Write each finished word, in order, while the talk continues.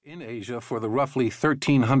in Asia for the roughly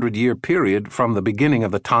 1,300-year period from the beginning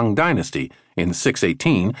of the Tang Dynasty in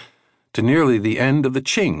 618 to nearly the end of the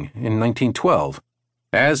Qing in 1912.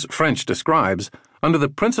 As French describes, under the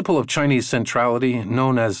principle of Chinese centrality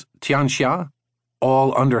known as Tianxia,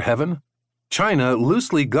 all under heaven, China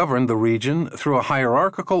loosely governed the region through a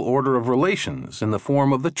hierarchical order of relations in the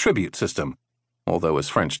form of the tribute system, although, as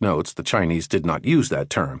French notes, the Chinese did not use that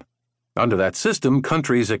term. Under that system,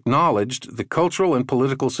 countries acknowledged the cultural and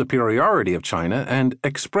political superiority of China and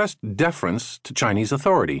expressed deference to Chinese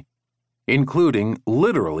authority, including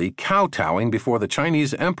literally kowtowing before the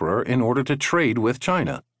Chinese emperor in order to trade with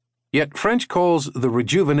China. Yet French calls the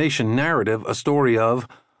rejuvenation narrative a story of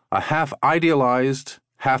a half-idealized,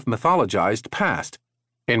 half-mythologized past.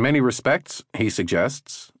 In many respects, he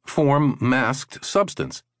suggests, form masked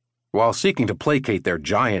substance. While seeking to placate their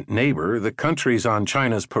giant neighbor, the countries on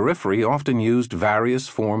China's periphery often used various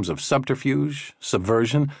forms of subterfuge,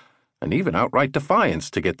 subversion, and even outright defiance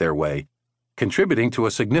to get their way, contributing to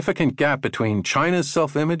a significant gap between China's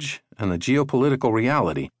self-image and the geopolitical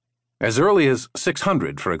reality. As early as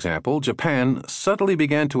 600, for example, Japan subtly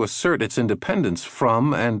began to assert its independence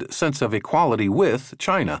from and sense of equality with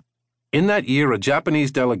China. In that year, a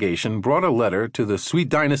Japanese delegation brought a letter to the Sui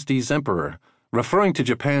dynasty's emperor, referring to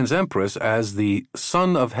Japan's empress as the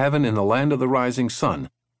Son of Heaven in the land of the rising sun,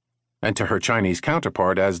 and to her Chinese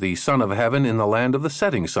counterpart as the Son of Heaven in the land of the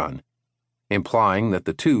setting sun, implying that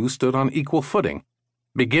the two stood on equal footing.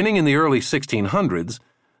 Beginning in the early 1600s,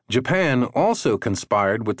 Japan also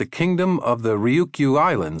conspired with the Kingdom of the Ryukyu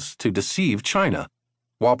Islands to deceive China.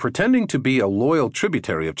 While pretending to be a loyal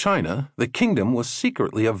tributary of China, the kingdom was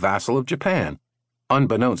secretly a vassal of Japan.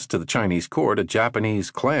 Unbeknownst to the Chinese court, a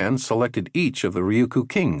Japanese clan selected each of the Ryukyu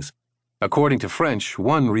kings. According to French,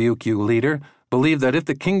 one Ryukyu leader believed that if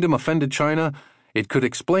the kingdom offended China, it could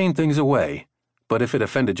explain things away, but if it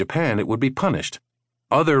offended Japan, it would be punished.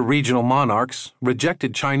 Other regional monarchs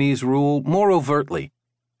rejected Chinese rule more overtly.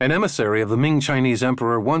 An emissary of the Ming Chinese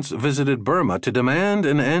emperor once visited Burma to demand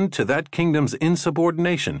an end to that kingdom's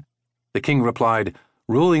insubordination. The king replied,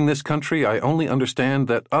 "Ruling this country, I only understand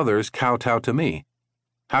that others kowtow to me.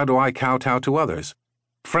 How do I kowtow to others?"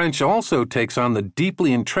 French also takes on the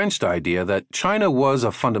deeply entrenched idea that China was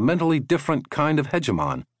a fundamentally different kind of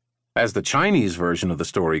hegemon. As the Chinese version of the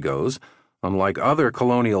story goes, unlike other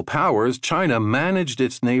colonial powers, China managed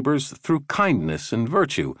its neighbors through kindness and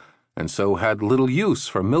virtue, and so had little use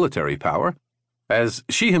for military power. As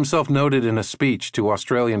Xi himself noted in a speech to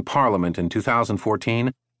Australian Parliament in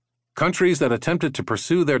 2014, countries that attempted to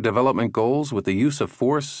pursue their development goals with the use of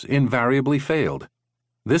force invariably failed.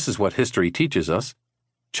 This is what history teaches us.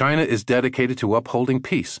 China is dedicated to upholding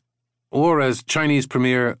peace. Or, as Chinese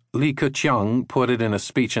Premier Li Keqiang put it in a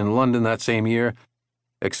speech in London that same year,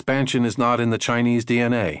 expansion is not in the Chinese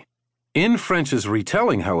DNA. In French's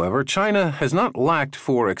retelling, however, China has not lacked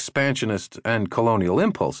for expansionist and colonial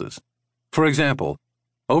impulses. For example,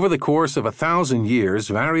 over the course of 1,000 years,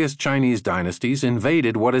 various Chinese dynasties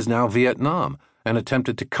invaded what is now Vietnam and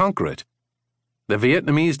attempted to conquer it. The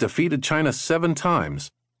Vietnamese defeated China 7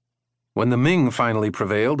 times. When the Ming finally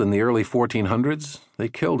prevailed in the early 1400s, they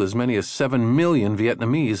killed as many as 7 million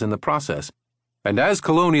Vietnamese in the process. And as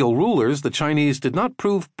colonial rulers, the Chinese did not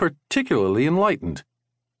prove particularly enlightened.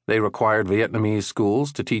 They required Vietnamese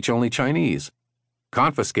schools to teach only Chinese,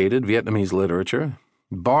 confiscated Vietnamese literature,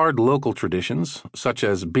 barred local traditions, such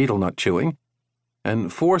as betel nut chewing,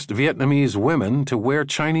 and forced Vietnamese women to wear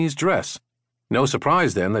Chinese dress. No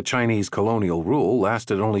surprise, then, that Chinese colonial rule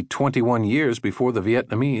lasted only 21 years before the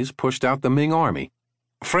Vietnamese pushed out the Ming army.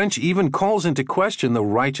 French even calls into question the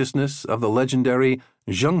righteousness of the legendary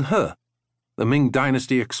Zheng He, the Ming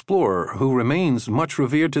dynasty explorer who remains much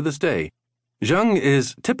revered to this day. Zheng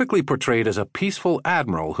is typically portrayed as a peaceful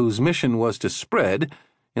admiral whose mission was to spread,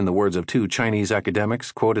 in the words of 2 Chinese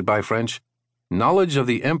academics quoted by French, knowledge of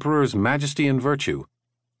the emperor's majesty and virtue.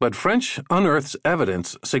 But French unearths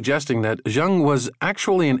evidence suggesting that Zheng was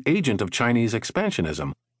actually an agent of Chinese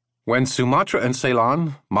expansionism. When Sumatra and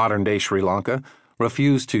Ceylon, modern-day Sri Lanka,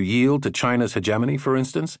 refused to yield to China's hegemony, for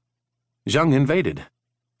instance, Zheng invaded.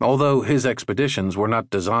 Although his expeditions were not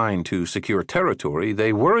designed to secure territory,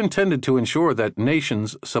 they were intended to ensure that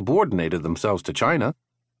nations subordinated themselves to China,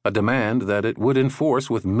 a demand that it would enforce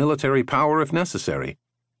with military power if necessary.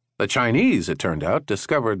 The Chinese, it turned out,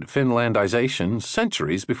 discovered Finlandization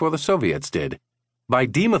centuries before the Soviets did. By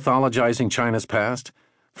demythologizing China's past,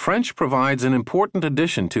 French provides an important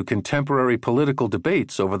addition to contemporary political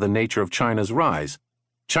debates over the nature of China's rise.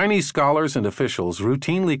 Chinese scholars and officials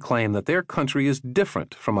routinely claim that their country is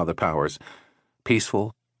different from other powers,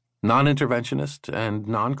 peaceful, non-interventionist, and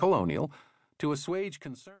non-colonial, to assuage concern.